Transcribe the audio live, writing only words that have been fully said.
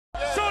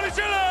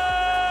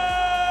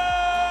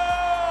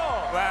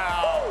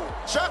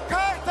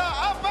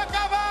Jakarta, apa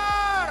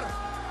kabar?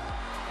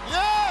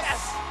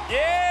 Yes.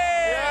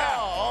 Yeah.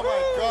 Oh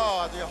my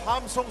God, the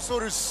함성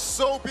소리 is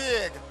so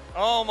big.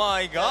 Oh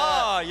my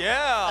God.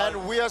 Yeah.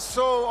 And we are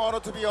so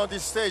honored to be on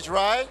this stage,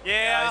 right?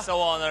 Yeah. I'm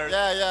so honored.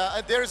 Yeah.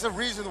 And there is a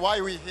reason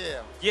why we're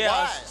here. Yeah.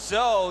 Why?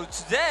 So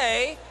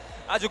today.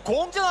 아주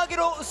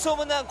공정하기로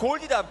소문난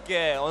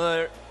골디답게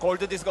오늘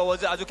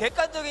골든디스크어워즈 아주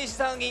객관적인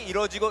시상이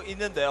이루어지고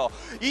있는데요.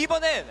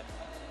 이번엔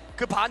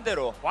그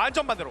반대로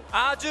완전 반대로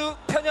아주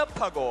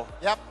편협하고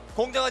Yep.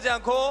 공정하지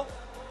않고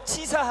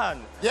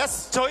치사한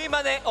Yes.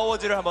 저희만의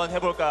어워즈를 한번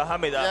해볼까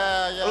합니다.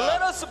 Yeah.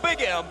 Let us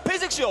begin.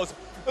 PSICK Show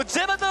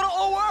제38회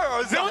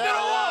Awards.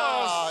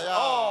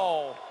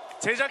 Yeah.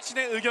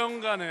 제작진의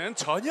의견과는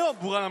전혀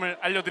무관함을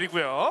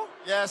알려드리고요.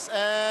 Yes,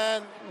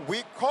 and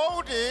we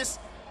call this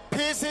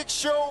PSICK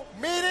Show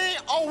Mini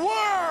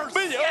Awards.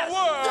 Mini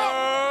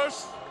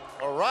Awards.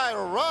 All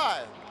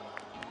right.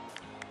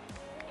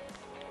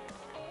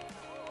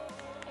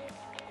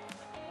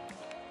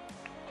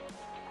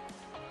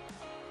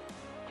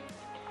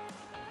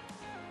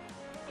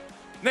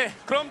 네,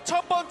 그럼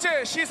첫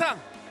번째 시상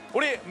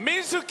우리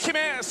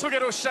민수킴의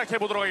소개로 시작해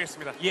보도록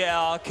하겠습니다.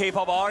 Yeah,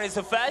 K-pop artist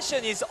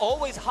fashion is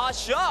always hot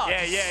shot.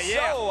 Yeah.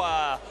 So,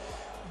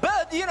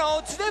 but you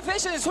know, today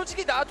fashion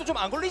솔직히 나도 좀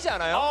안 걸리지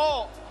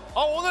않아요?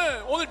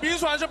 오늘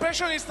민수 완전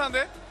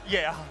패셔니스타인데?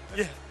 Yeah.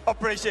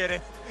 Appreciate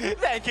it.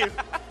 Thank you.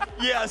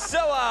 Yeah, so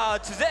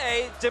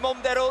today 제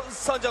몸대로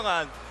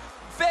선정한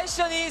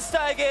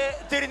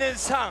패셔니스타에게 드리는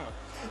상.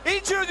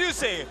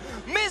 Introducing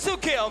민수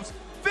Kim's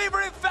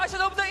favorite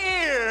fashion of the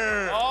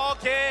year.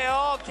 오케이.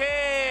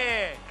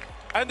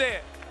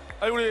 근데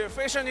우리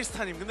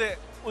패셔니스타님, 근데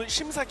오늘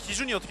심사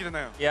기준이 어떻게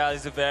되나요? Yeah,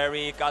 it's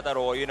very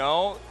까다로워, you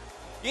know.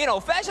 You know,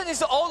 fashion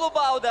is all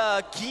about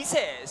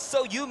기세.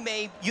 So you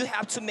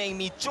have to make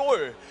me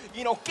쫄.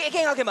 You know,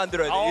 깨갱하게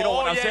만들어야 돼. You know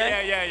what I'm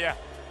saying? Yeah.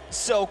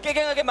 So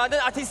깨갱하게 만든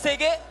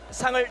아티스트에게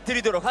상을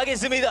드리도록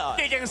하겠습니다.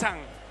 깨갱상.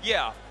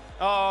 Yeah.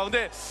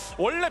 근데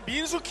원래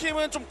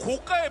민수킴은 좀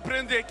고가의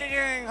브랜드에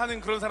깨갱하는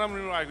그런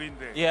사람으로 알고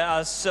있는데.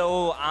 Yeah,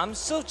 so I'm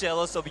so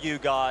jealous of you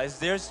guys.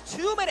 There's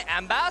too many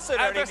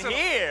ambassadors in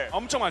here.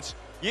 엄청 많지.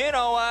 You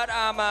know what?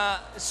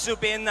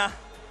 Subin.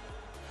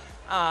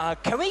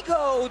 Can we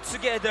go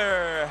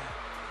together?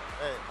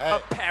 Hey. A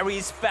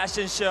Paris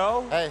fashion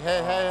show?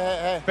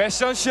 Hey.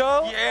 Fashion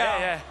show?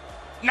 Yeah.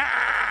 Nah!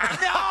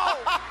 No!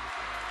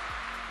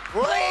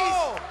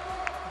 Please.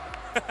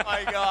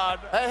 My God.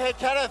 Hey,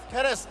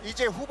 Kenneth.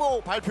 이제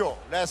후보 발표.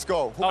 Let's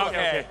go. 후보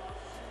Okay.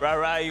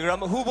 Right.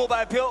 그럼 후보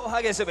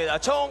발표하겠습니다.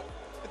 총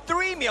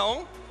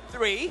 3명.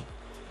 3.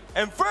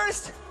 And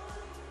first,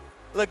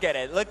 look at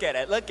it.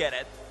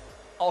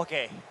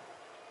 Okay.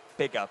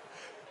 Pick up.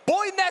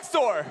 Boy next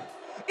door.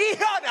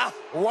 이하나.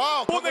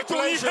 Wow,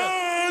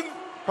 보내토이현.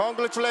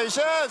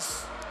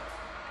 Congratulations.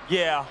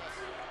 Yeah.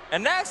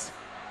 And next,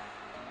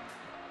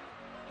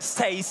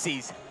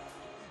 Stacy's.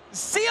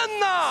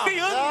 Sienna.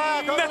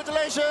 Yeah,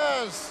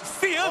 congratulations.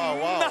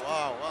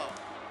 Wow.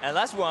 And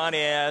last one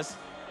is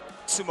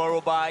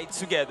Tomorrow by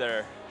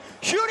Together.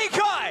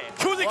 Unikai.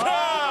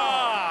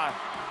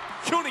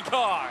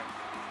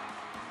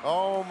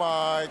 Oh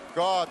my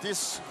God,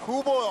 these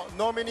후보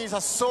nominees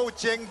are so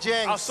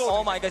쟁쟁.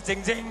 Oh my God,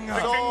 쟁쟁.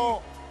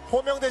 So,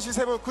 호명되신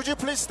세 분, could you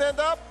please stand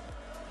up?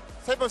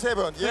 세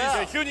분.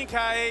 Yeah.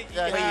 휴닝카이.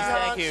 Please,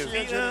 thank you.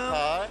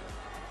 Kai.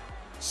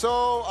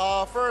 So,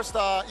 first,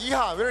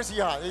 이한. Where is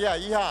이한? Yeah,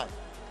 이한.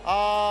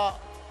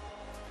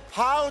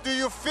 How do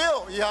you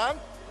feel, 이한?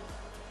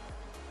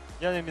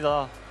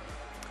 미안합니다.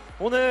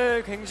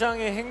 오늘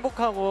굉장히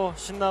행복하고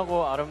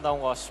신나고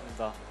아름다운 것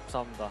같습니다.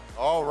 감사합니다.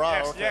 All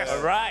right, Yes, okay. yes.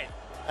 All right.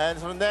 And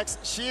so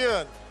next,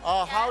 시은.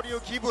 How do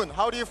you 기분?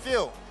 How do you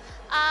feel?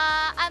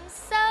 I'm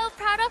so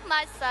proud of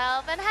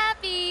myself and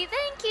happy.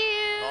 Thank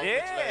you.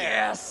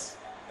 Yes.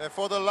 And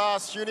for the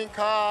last,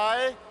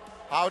 휴닝카이,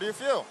 how do you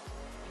feel?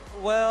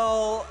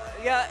 Well,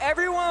 yeah,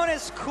 everyone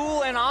is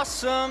cool and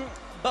awesome,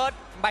 but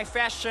my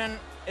fashion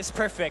is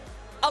perfect.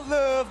 I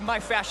love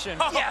my fashion.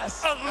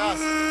 Yes.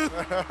 Yes.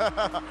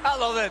 I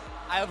love it.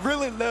 I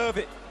really love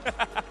it.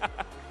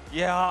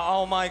 Yeah,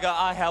 oh my God,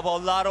 I have a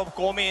lot of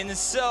고민.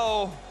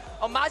 So,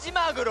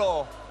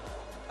 마지막으로,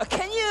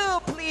 can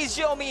you please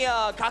show me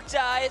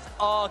각자의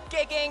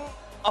깨갱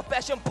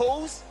fashion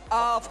pose?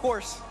 Of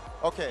course.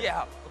 Okay.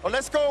 Yeah.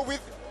 Let's go with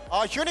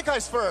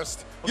휴닝카이's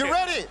first. You Okay.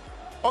 ready?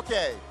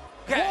 Okay.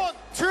 Okay. 1,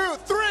 2,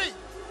 3.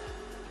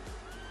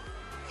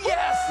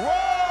 Yes.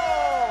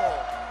 Whoa!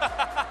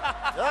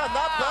 Yeah,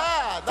 not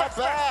bad.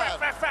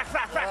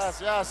 Facts.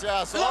 Yes.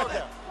 Love Okay.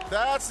 it.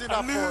 That's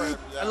enough for him.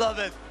 I love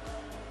it.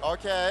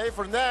 Okay,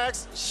 for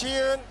next,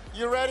 Shion,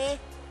 you ready?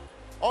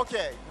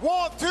 Okay,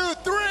 1, 2,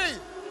 3.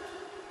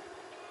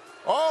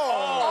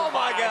 Oh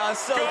my God,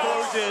 so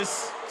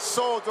gorgeous.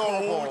 So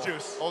adorable.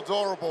 Gorgeous.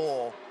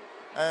 Adorable.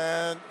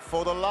 And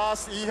for the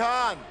last,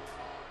 Ihan.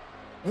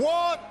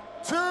 1,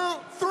 2,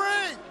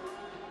 3.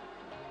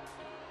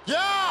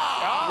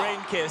 Yeah!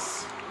 Rain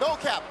kiss. No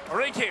cap.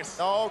 랭키스.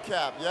 No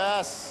cap.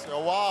 Yes.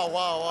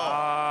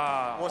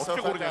 Wow. Was so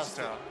어떻게 고르냐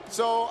fantastic. 진짜.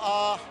 So,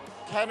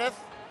 Kenneth,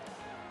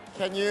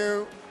 can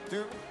you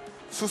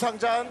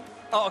수상잔.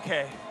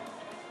 Okay.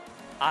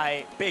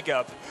 I big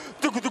up.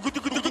 The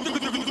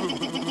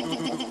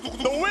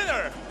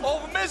winner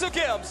of Meso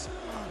Camp's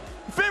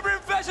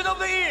favorite fashion of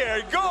the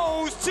year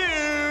goes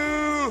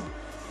to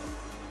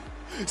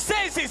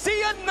Stacey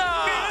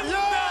Sienna.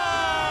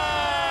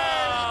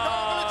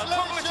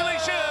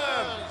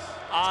 Congratulations.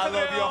 I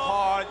love your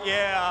heart.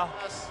 Yeah.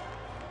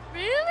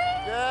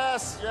 Really?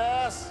 Yes,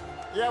 yes.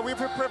 Yeah, we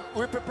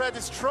prepared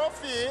this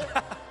trophy.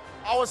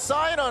 Our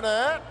sign on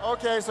it.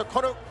 Okay, so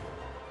Konuk,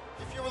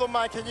 if you don't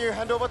mind, can you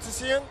hand over to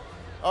Sian?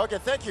 Okay,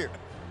 thank you.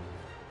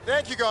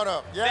 Thank you,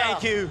 Konuk. Yeah.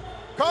 Thank you.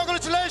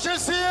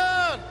 Congratulations,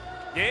 Sian.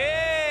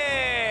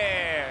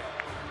 예.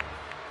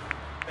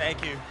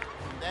 Thank you.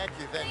 Thank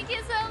you, thank you. Thank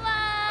you so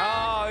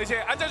much.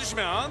 이제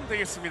앉아주시면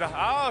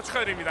되겠습니다.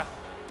 축하드립니다.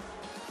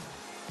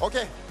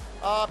 오케이.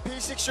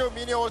 PSICK Show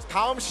Mini Awards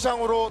다음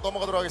시상으로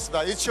넘어가도록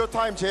하겠습니다. It's your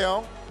time,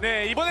 재영.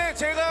 네, 이번에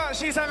제가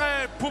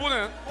시상할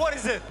부분은 What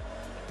is it?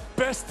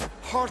 Best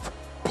Heart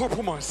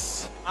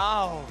Performance.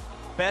 Oh,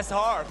 best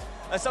harp.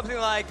 Something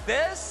like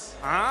this?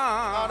 No,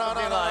 no,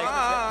 Something no, like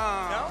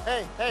no.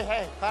 this? No?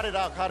 Hey, cut it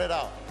out, cut it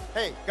out.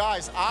 Hey,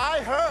 guys,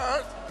 I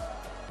heard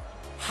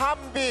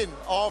Hanbin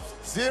of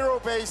Zero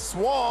Base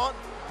One.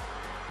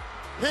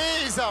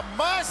 He is a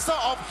master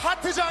of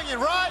하트장인,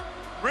 right?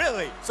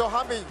 Really? So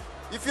Hanbin,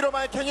 if you don't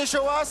mind, can you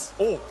show us?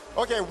 오.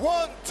 Okay,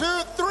 1, 2,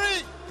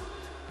 3.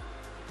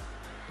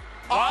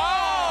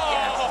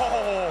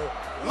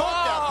 Look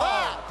at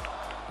that.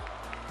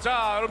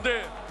 자,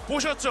 여러분들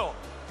보셨죠?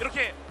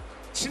 이렇게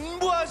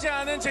진부하지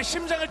않은 제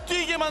심장을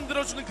뛰게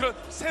만들어주는 그런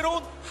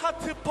새로운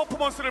하트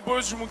퍼포먼스를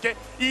보여주신 분께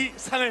이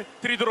상을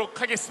드리도록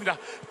하겠습니다.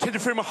 Can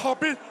you feel my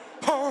heartbeat?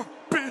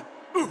 Heartbeat.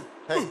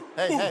 Hey.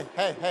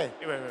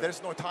 왜?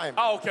 There's no time.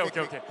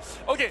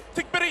 오케이.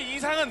 특별히 이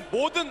상은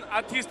모든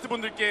아티스트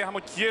분들께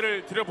한번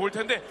기회를 드려볼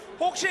텐데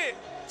혹시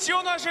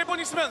지원하실 분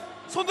있으면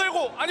손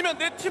들고 아니면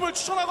내 팀을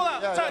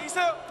추천하거나 야, 자 야.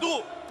 있어요?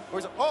 누구?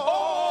 어디서?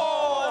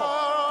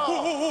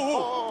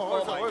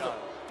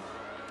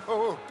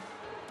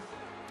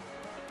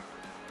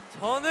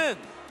 저는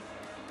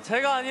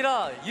제가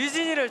아니라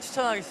유진이를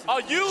추천하겠습니다.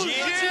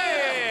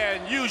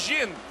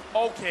 유진.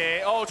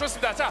 오케이.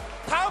 좋습니다. 자,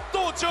 다음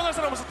또 지원할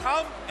사람 없어.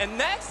 다음. And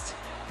next?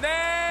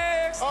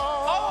 Next.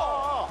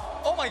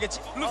 Oh my god.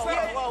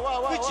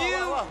 Could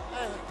you?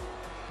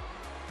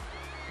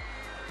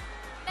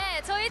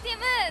 네, 저희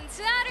팀은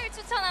즈아를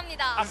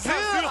추천합니다.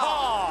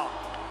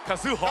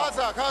 가수하.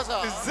 가자.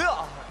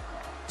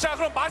 자,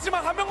 그럼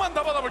마지막 한 명만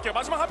더 받아볼게요.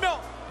 마지막 한 명.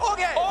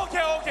 오케이.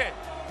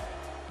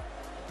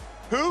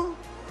 Who?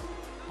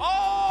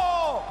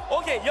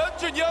 오케이.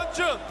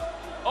 연준.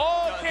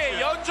 오케이.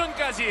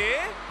 연준까지.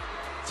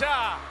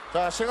 자,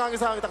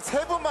 신앙이상 딱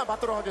 3분만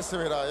받도록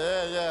하겠습니다.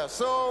 예.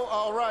 So,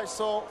 alright.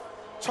 So,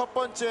 첫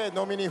번째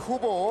노미니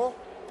후보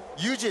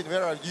유진.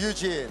 Where are you?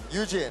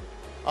 유진.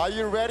 Are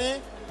you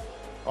ready?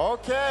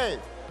 Okay.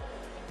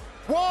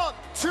 1,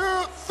 2,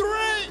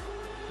 3.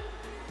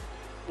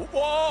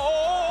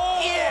 Whoa!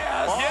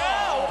 Yes!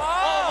 Yeah!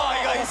 Wow! Oh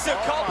my god, it's so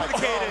Oh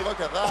complicated. Look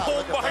at that. Oh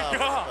look at my that.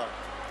 God.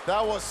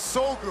 That was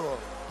so good.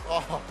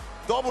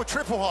 Double,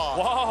 triple hard.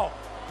 Wow!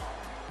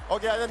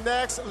 Okay, and then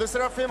next,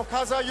 listener film,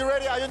 Kaza, you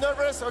ready? Are you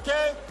nervous?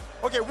 Okay?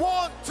 Okay,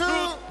 1, 2,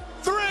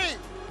 3.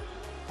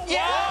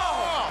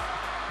 Yeah!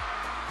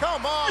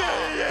 Come on.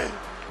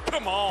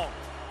 Come on!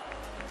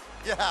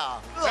 Yeah.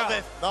 Love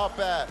it. Not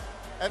bad.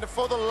 And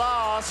for the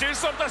last,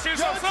 실수 없다.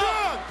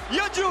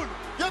 Yeonjun,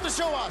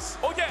 show us.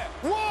 오케이.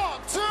 1,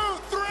 2,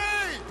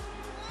 3.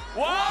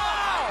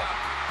 와우!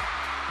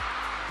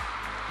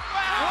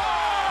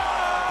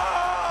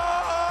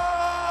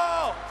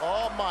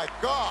 Oh my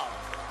God.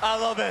 I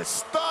love it.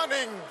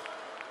 Stunning.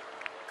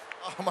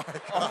 Oh my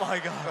God. Oh my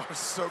god. That was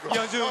so good.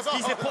 연준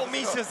기세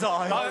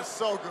포미셔서. That was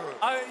so good.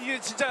 이게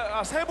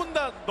진짜 세 분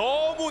다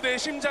너무 내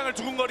심장을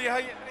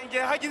두근거리게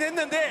하긴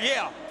했는데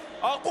Yeah.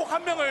 꼭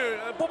한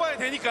명을 뽑아야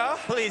되니까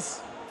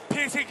Please.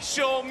 PSICK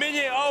Show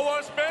Mini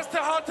Awards Best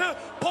Heart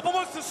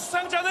퍼포먼스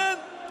수상자는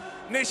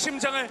내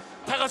심장을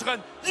다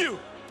가져간 You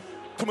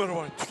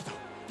Tomorrow Together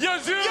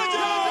연준!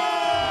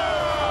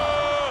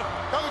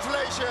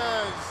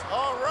 Congratulations.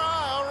 All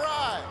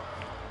right.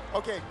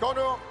 Okay,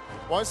 Gonu,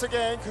 once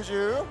again, could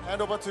you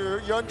hand over to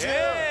Yeonjun?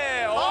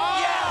 예!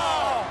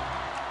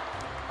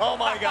 Oh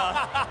my god.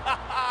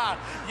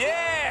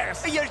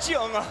 예스!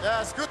 열정.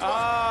 Yes, good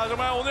one.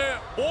 정말 오늘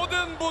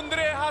모든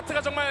분들의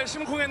하트가 정말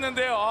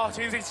심쿵했는데요.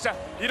 제 인생 진짜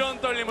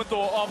이런 떨림은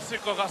또 없을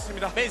것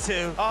같습니다. Me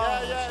too.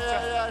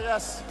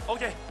 Yes.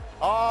 오케이.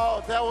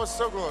 Oh, that was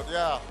so good.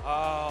 Yeah.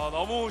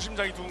 너무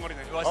심장이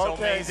두근거리네. was so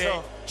Okay, amazing.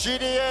 so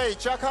GDA,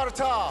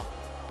 Jakarta.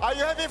 Are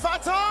you having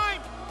fun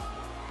time?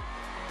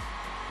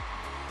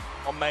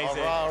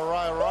 Amazing.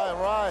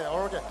 Alright.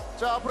 Okay.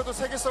 자, 앞으로도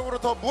세계적으로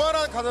더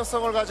무한한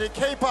가능성을 가진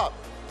K-pop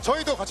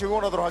저희도 같이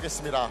응원하도록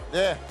하겠습니다.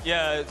 예.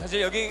 예,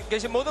 사실 여기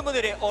계신 모든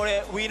분들이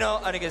올해 위너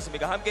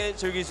아니겠습니까? 함께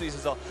즐길 수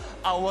있어서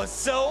I was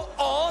so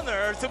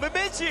honored to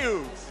meet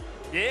you.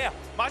 예.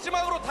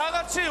 마지막으로 다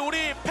같이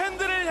우리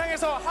팬들을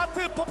향해서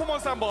하트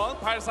퍼포먼스 한번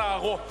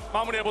발사하고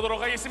마무리해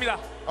보도록 하겠습니다.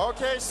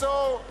 Okay,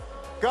 so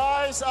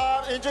Guys,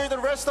 enjoy the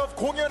rest of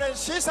공연 and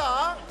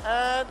시상.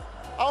 And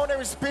our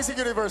name is PSICK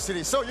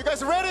University. So you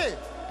guys ready?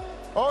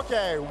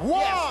 Okay,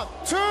 1,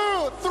 2,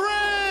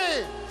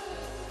 3.